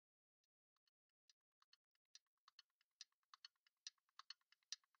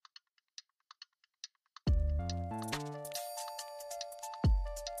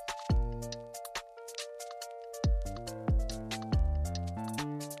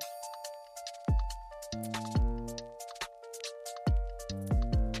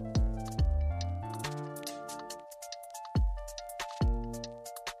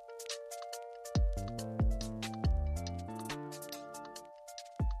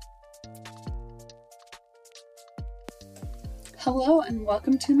Hello and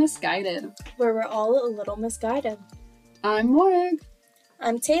welcome to Misguided, where we're all a little misguided. I'm Morg,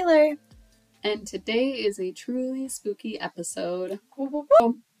 I'm Taylor. And today is a truly spooky episode.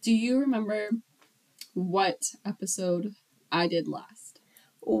 Do you remember what episode I did last?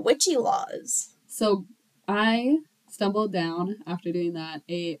 Witchy Laws. So I stumbled down after doing that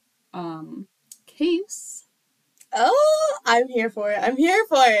a case. Oh, I'm here for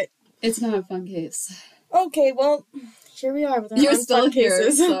it. It's not a fun case. Okay, well, here we are with our You're still fun here,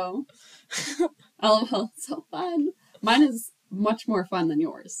 cases. so LOL, so fun. Mine is much more fun than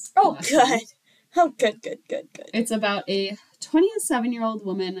yours. Oh, good. Oh, good. It's about a 27-year-old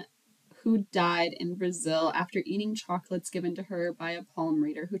woman who died in Brazil after eating chocolates given to her by a palm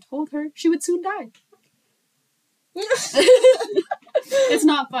reader who told her she would soon die. It's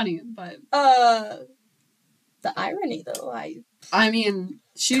not funny, but... The irony, though, I mean,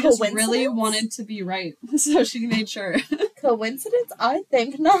 she just really wanted to be right, so she made sure. Coincidence? I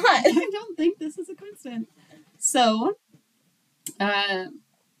think not. I don't think this is a coincidence. So,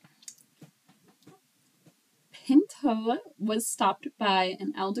 Pinto was stopped by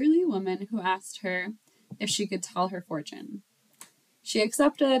an elderly woman who asked her if she could tell her fortune. She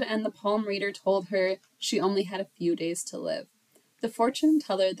accepted, and the palm reader told her she only had a few days to live. The fortune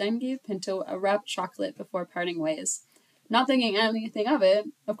teller then gave Pinto a wrapped chocolate before parting ways. Not thinking anything of it,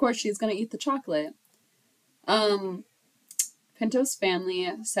 of course she's going to eat the chocolate. Pinto's family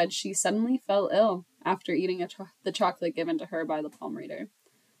said she suddenly fell ill after eating the chocolate given to her by the palm reader.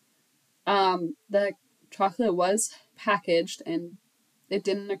 The chocolate was packaged, and it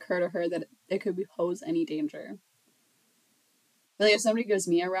didn't occur to her that it could pose any danger. Like, if somebody gives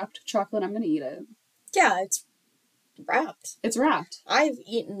me a wrapped chocolate, I'm going to eat it. Yeah, it's wrapped. It's wrapped. I've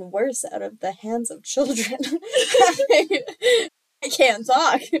eaten worse out of the hands of children. I can't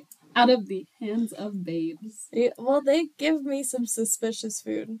talk. Out of the hands of babes. Yeah, well, they give me some suspicious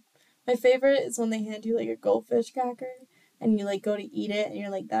food. My favorite is when they hand you, like, a goldfish cracker, and you, like, go to eat it, and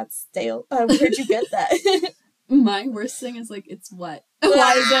you're like, that's stale. Where'd you get that? My worst thing is, like, it's wet.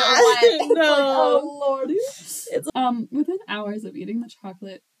 Why is it wet? No. Like, oh, Lord. Within hours of eating the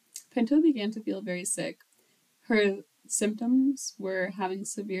chocolate, Pinto began to feel very sick. Her symptoms were having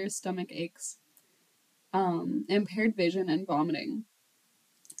severe stomach aches, impaired vision, and vomiting.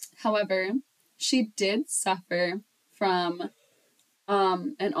 However, she did suffer from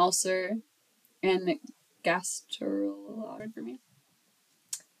an ulcer and gastritis.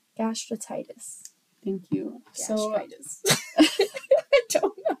 Thank you. Gastritis. I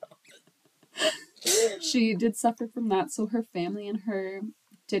don't know. She did suffer from that, so her family and her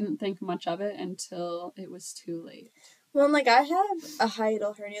didn't think much of it until it was too late. Well, like, I have a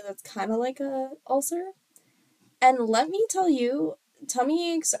hiatal hernia that's kind of like a ulcer, and let me tell you,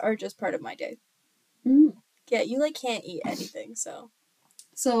 tummy aches are just part of my day. Yeah, you, like, can't eat anything, so.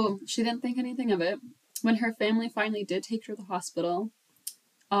 So, she didn't think anything of it. When her family finally did take her to the hospital,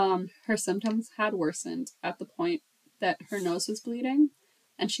 her symptoms had worsened at the point that her nose was bleeding,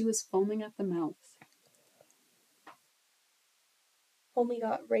 and she was foaming at the mouth. Homie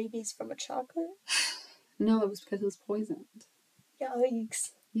got rabies from a chocolate? No, it was because it was poisoned.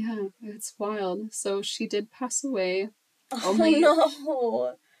 Yikes. Yeah, it's wild. So she did pass away.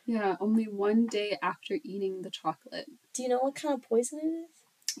 No. Yeah, only one day after eating the chocolate. Do you know what kind of poison it is?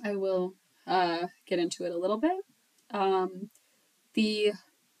 I will get into it a little bit. The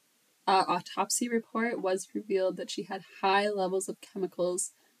autopsy report was revealed that she had high levels of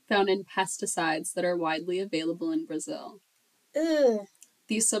chemicals found in pesticides that are widely available in Brazil. Ugh.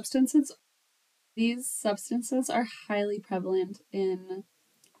 These substances are highly prevalent in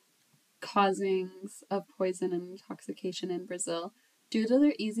causings of poison and intoxication in Brazil due to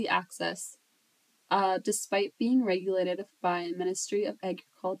their easy access. Despite being regulated by Ministry of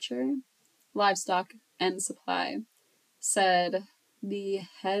Agriculture, Livestock and Supply, said the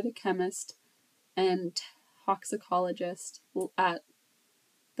head chemist and toxicologist at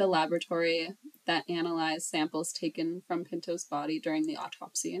the laboratory that analyzed samples taken from Pinto's body during the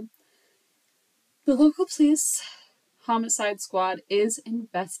autopsy. The local police homicide squad is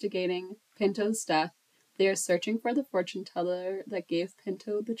investigating Pinto's death. They are searching for the fortune teller that gave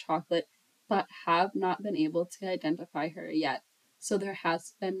Pinto the chocolate, but have not been able to identify her yet. So there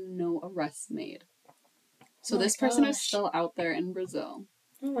has been no arrests made. So this person is still out there in Brazil.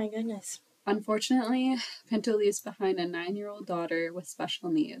 Oh my goodness. Unfortunately, Pinto leaves behind a 9-year-old daughter with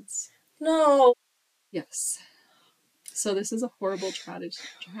special needs. No. Yes. So this is a horrible tragedy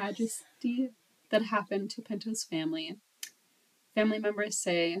that happened to Pinto's family. Family members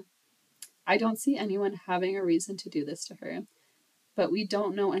say, I don't see anyone having a reason to do this to her, but we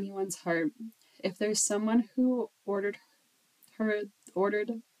don't know anyone's heart. If there's someone who ordered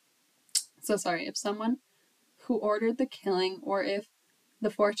someone who ordered the killing, or if the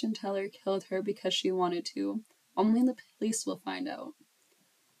fortune teller killed her because she wanted to, only the police will find out.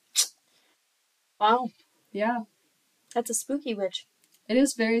 Wow. Yeah. That's a spooky witch. It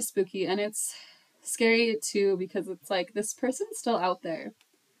is very spooky, and it's scary too, because it's like, this person's still out there,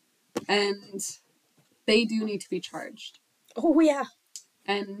 and they do need to be charged. Oh, yeah.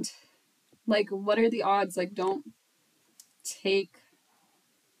 And, like, what are the odds? Like, don't take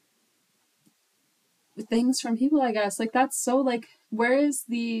things from people, I guess. Like, that's so, like, where is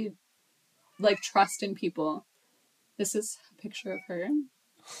the, like, trust in people? This is a picture of her.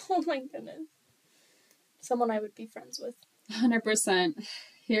 Oh my goodness. Someone I would be friends with. 100%.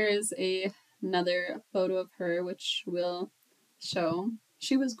 Here is another photo of her, which we'll show.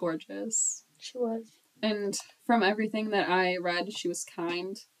 She was gorgeous. She was. And from everything that I read, she was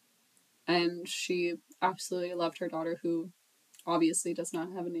kind. And she absolutely loved her daughter, who obviously does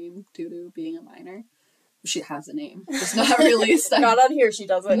not have a name due to being a minor. She has a name, just not released. Not on here, she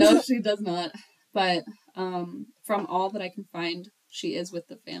doesn't. No, she does not. But from all that I can find, she is with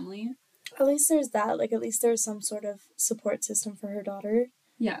the family. At least there's that. Like, at least there's some sort of support system for her daughter.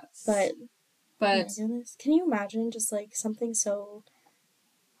 Yes. But oh my goodness, can you imagine just, like, something so...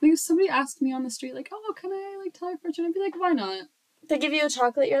 Like, if somebody asked me on the street, like, oh, can I, like, tell your fortune? I'd be like, why not? They give you a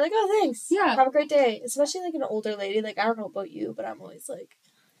chocolate, you're like, oh, thanks. Yeah. Have a great day. Especially, like, an older lady. Like, I don't know about you, but I'm always, like,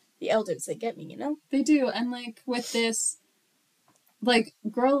 the elders, they get me, you know? They do. And, like, with this, like,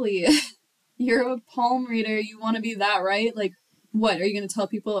 girly, you're a palm reader, you want to be that, right? Like, what? Are you going to tell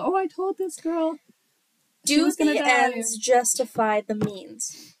people, oh, I told this girl do the ends justify the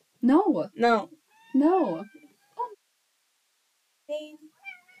means? No. No. No. Hey.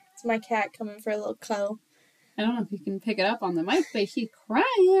 It's my cat coming for a little cuddle. I don't know if you can pick it up on the mic, but he's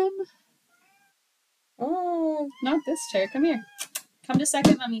crying. Oh. Not this chair. Come here. Come to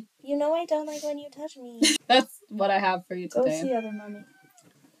second, mommy. You know I don't like when you touch me. That's what I have for you today. Go see other mommy.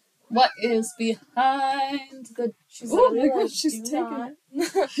 What is behind? Good. She's oh my like, gosh, she's taking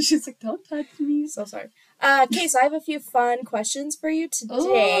it. She's like, don't touch me. So sorry. Okay, so I have a few fun questions for you today.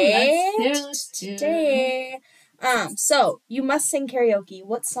 Oh, let's do. Today. So you must sing karaoke.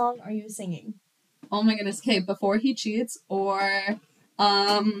 What song are you singing? Oh my goodness. Okay, Before He Cheats or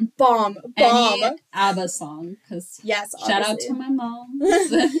Bomb. any ABBA song, because yes, shout out to my mom.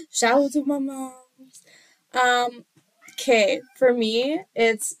 Shout out to my moms. Okay, for me,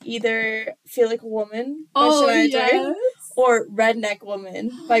 it's either Feel Like a Woman by Shania Twain or Redneck Woman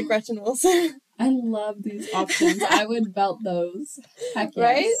by Gretchen Wilson. I love these options. I would belt those. Heck yes.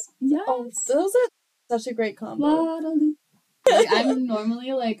 Right? Yes. Oh, those are such a great combo. Like, I'm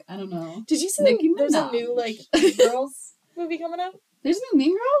normally like, I don't know. Did you see there's a new, like, Mean Girls movie coming out? There's no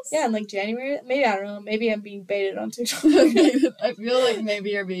Mean Girls? Yeah, in, like, January. Maybe, I don't know. Maybe I'm being baited on TikTok. I feel like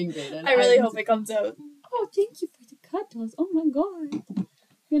maybe you're being baited. I really hope it comes out. Oh, thank you for the cuddles. Oh my god.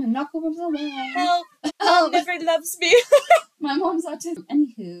 You're gonna knock over my wine. Help. Mom never loves me. My mom's autistic.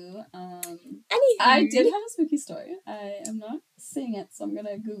 Anywho, I did have a spooky story. I am not saying it, so I'm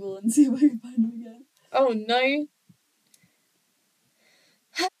gonna Google and see if I can find it again. Oh no.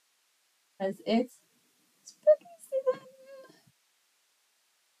 Because it's spooky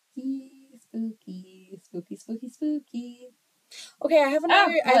season. Spooky. Okay, I have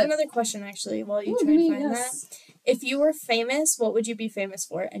another question actually while you try and find that. If you were famous, what would you be famous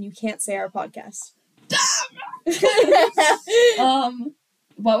for? And you can't say our podcast.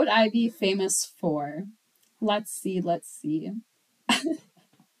 What would I be famous for? Let's see.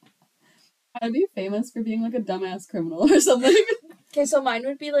 I'd be famous for being like a dumbass criminal or something. Okay, so mine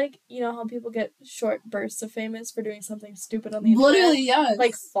would be like, you know how people get short bursts of famous for doing something stupid on the internet? Literally, yes.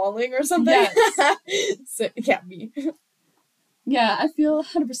 Like falling or something? Yes. So, yeah, me. Yeah, I feel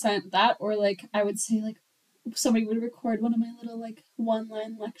 100% that, or like, I would say like, somebody would record one of my little like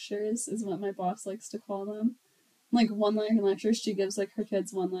one-line lectures, is what my boss likes to call them. Like one-line lectures, she gives like her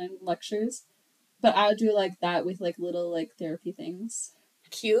kids one-line lectures. But I would do like that with like little like therapy things.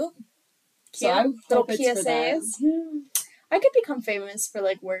 Cute. So I hope little it's PSAs. for that. Yeah. I could become famous for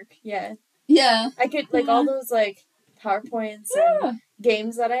like work, yeah. Yeah. I could like all those like PowerPoints and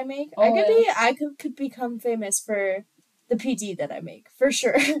games that I make. Oh, I could become famous for the PD that I make, for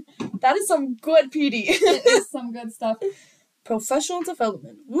sure. That is some good PD. It is some good stuff. Professional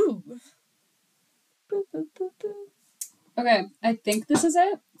development. Woo. Boop, boop, boop, boop. Okay, I think this is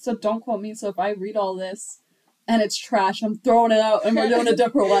it. So don't quote me. So if I read all this and it's trash, I'm throwing it out and we're doing a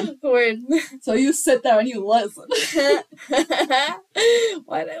different one. Word. So you sit there and you listen.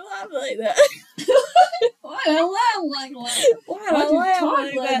 Why'd I laugh like that? Why'd I laugh like that? Why'd I laugh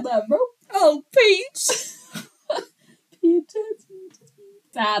like that, bro? Oh, Peach. Peaches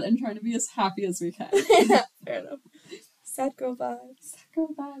sad and trying to be as happy as we can. Fair enough. Sad girl vibes. Sad girl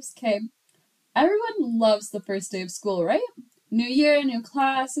vibes. Okay. Everyone loves the first day of school, right? New year, new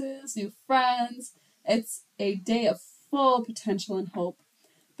classes, new friends. It's a day of full potential and hope.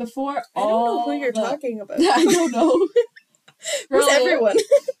 Before I don't know who you're talking about. I don't know. Who's everyone?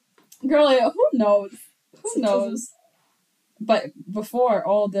 Girlie, who knows? Who knows? But before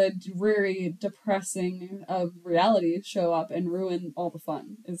all the dreary, depressing of reality show up and ruin all the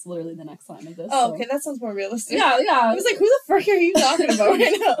fun is literally the next line of this. Oh, so. Okay, that sounds more realistic. Yeah. I was like, who the frick are you talking about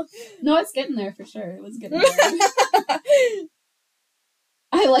right now? No, it's getting there for sure. It was getting there.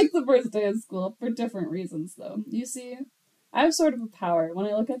 I like the first day of school for different reasons, though. You see, I have sort of a power. When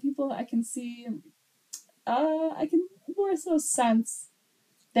I look at people, I can see, I can more so sense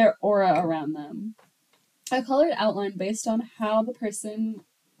their aura around them. A colored outline based on how the person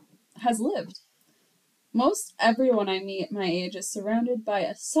has lived. Most everyone I meet my age is surrounded by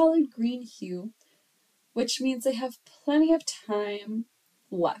a solid green hue, which means they have plenty of time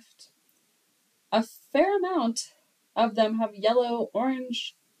left. A fair amount of them have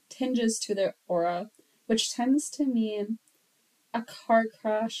yellow-orange tinges to their aura, which tends to mean a car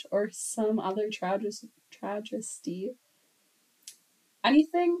crash or some other tragedy.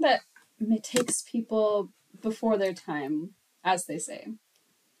 Anything that takes people before their time, as they say.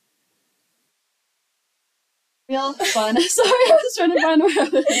 Real fun. Sorry, I was trying to find where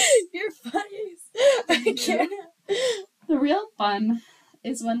Your face. I can't. The real fun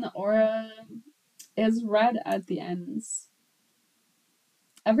is when the aura is red at the ends.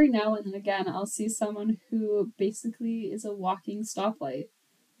 Every now and again, I'll see someone who basically is a walking stoplight.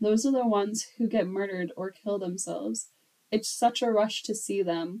 Those are the ones who get murdered or kill themselves. It's such a rush to see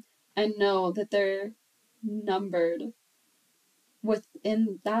them and know that they're numbered.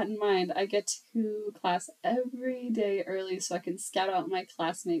 Within that in mind, I get to class every day early so I can scout out my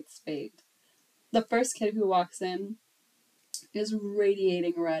classmates' fate. The first kid who walks in is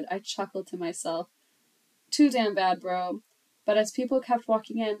radiating red. I chuckle to myself. Too damn bad, bro. But as people kept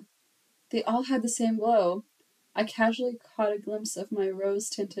walking in, they all had the same glow. I casually caught a glimpse of my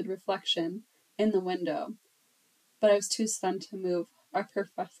rose-tinted reflection in the window, but I was too stunned to move. Our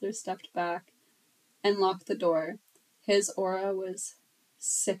professor stepped back and locked the door. His aura was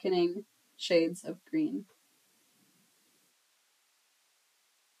sickening shades of green.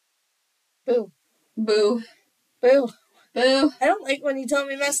 Boo. Boo. Boo. Boo. I don't like when you tell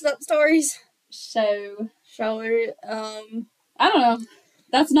me messed up stories. Shower. I don't know.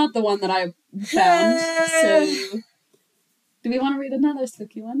 That's not the one that I found. So, do we want to read another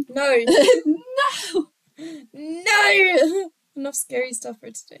spooky one? No. No! No! Enough scary stuff for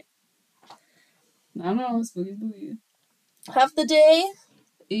today. I don't know. Spooky. Have the day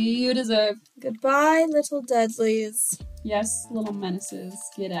you deserve. Goodbye, little deadlies. Yes, little menaces.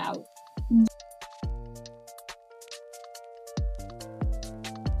 Get out.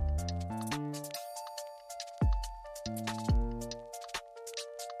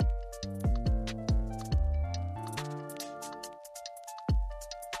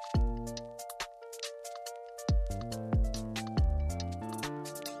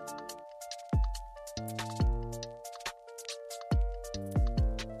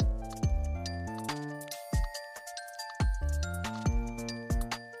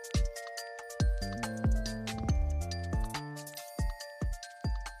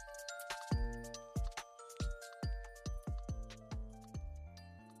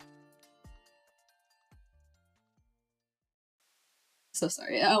 So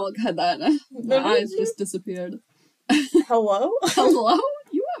sorry, I will cut that. My eyes just disappeared. Hello? Hello?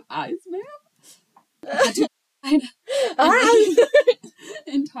 You have eyes, ma'am?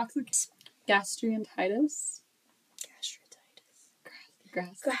 Intoxication. Gastritis.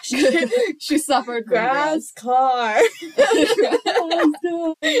 She suffered. Grass car.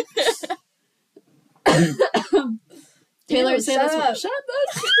 Taylor, say this word. Shut up.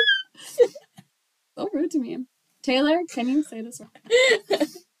 So rude to me. Taylor, can you say this word?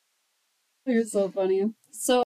 You're so funny.